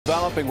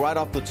Developing right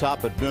off the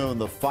top at noon,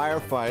 the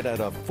firefight at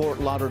a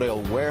Fort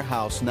Lauderdale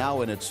warehouse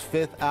now in its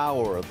 5th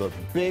hour. The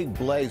big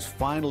blaze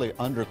finally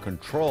under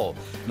control.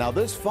 Now,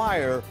 this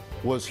fire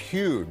was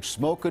huge.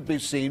 Smoke could be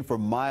seen from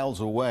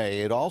miles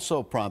away. It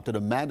also prompted a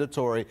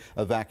mandatory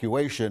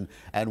evacuation,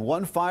 and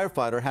one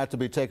firefighter had to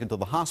be taken to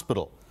the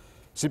hospital.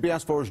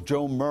 CBS 4's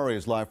Joan Murray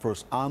is live for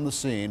us on the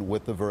scene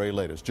with the very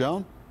latest.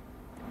 Joan?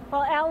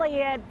 Well,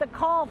 Elliot, the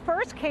call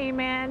first came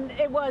in.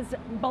 It was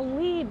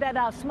believed that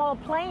a small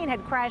plane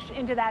had crashed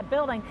into that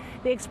building.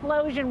 The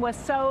explosion was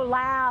so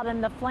loud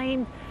and the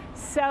flame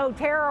so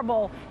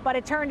terrible, but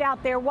it turned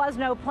out there was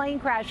no plane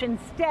crash.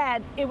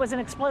 Instead, it was an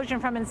explosion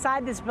from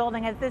inside this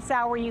building. At this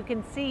hour, you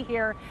can see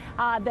here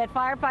that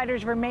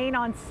firefighters remain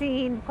on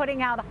scene,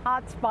 putting out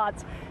hot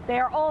spots. They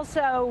are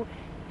also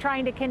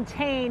trying to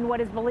contain what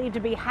is believed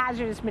to be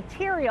hazardous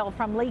material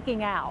from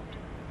leaking out.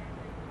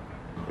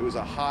 It was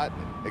a hot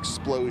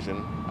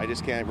explosion. I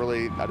just can't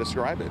really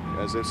describe it,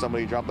 as if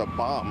somebody dropped a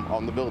bomb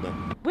on the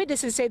building.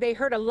 Witnesses say they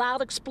heard a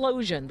loud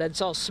explosion that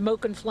saw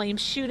smoke and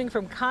flames shooting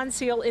from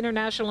Conceal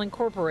International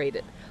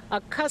Incorporated,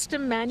 a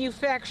custom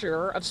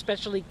manufacturer of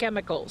specialty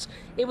chemicals.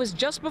 It was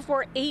just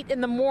before 8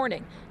 in the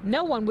morning.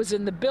 No one was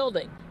in the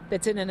building.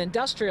 That's in an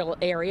industrial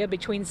area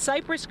between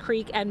Cypress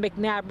Creek and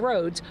McNabb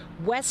Roads,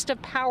 west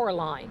of Power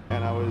Line.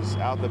 And I was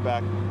out the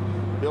back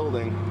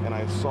building and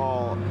I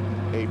saw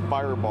a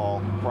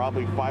fireball,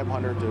 probably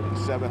 500 to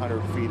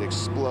 700 feet,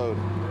 explode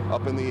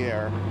up in the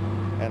air,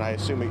 and I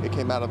assume it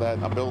came out of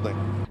that building.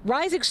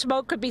 Rising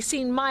smoke could be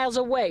seen miles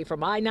away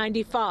from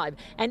I-95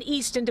 and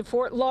east into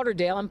Fort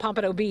Lauderdale and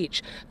Pompano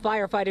Beach.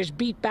 Firefighters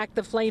beat back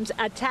the flames,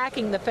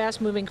 attacking the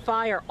fast-moving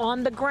fire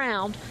on the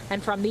ground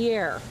and from the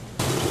air.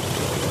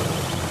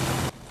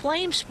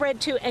 Flames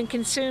spread to and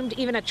consumed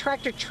even a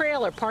tractor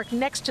trailer parked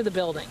next to the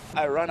building.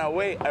 I ran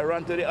away. I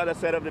ran to the other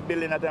side of the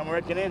building that I'm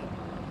working in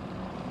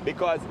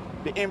because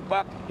the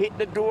impact hit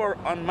the door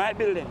on my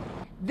building.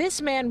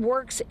 This man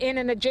works in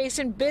an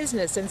adjacent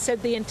business and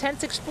said the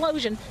intense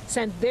explosion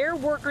sent their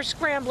workers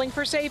scrambling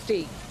for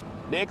safety.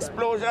 The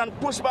explosion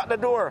pushed back the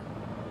door.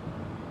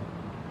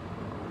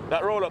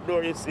 That roll-up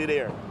door you see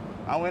there.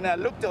 And when I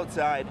looked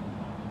outside,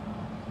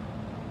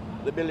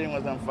 the building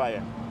was on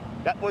fire.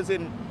 That was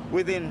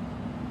within,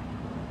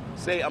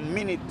 say, a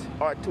minute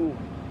or two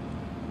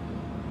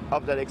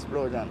of that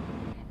explosion.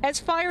 As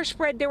fire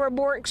spread, there were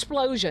more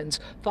explosions.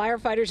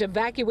 Firefighters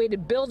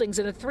evacuated buildings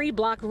in a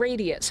 3-block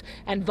radius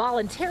and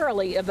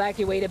voluntarily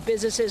evacuated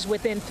businesses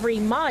within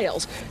 3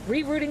 miles,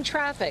 rerouting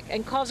traffic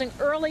and causing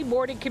early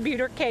morning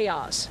commuter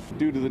chaos.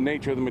 Due to the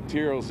nature of the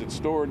materials that's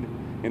stored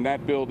in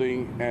that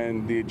building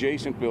and the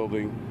adjacent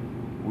building,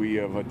 we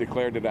have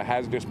declared it a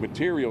hazardous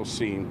materials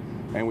scene,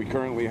 and we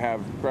currently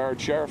have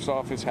Broward Sheriff's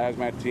Office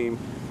hazmat team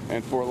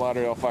and Fort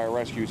Lauderdale Fire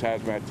Rescue's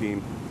hazmat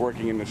team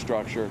working in the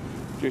structure,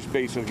 just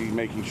basically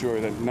making sure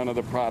that none of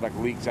the product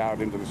leaks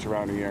out into the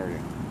surrounding area.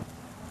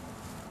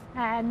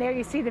 And there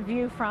you see the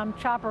view from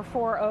Chopper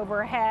 4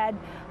 overhead.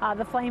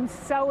 The flames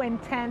so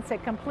intense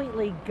it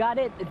completely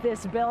gutted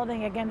this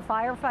building. Again,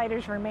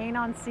 firefighters remain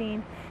on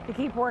scene to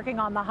keep working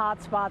on the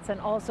hot spots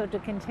and also to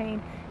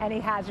contain any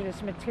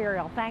hazardous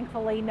material.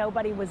 Thankfully,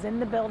 nobody was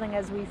in the building,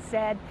 as we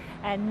said,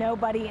 and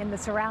nobody in the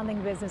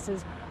surrounding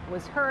businesses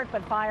was hurt,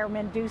 but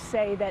firemen do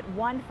say that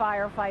one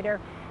firefighter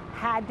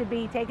had to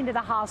be taken to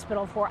the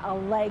hospital for a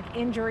leg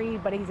injury,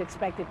 but he's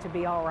expected to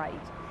be all right.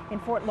 In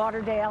Fort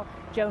Lauderdale,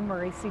 Joan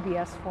Murray,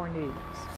 CBS 4 News.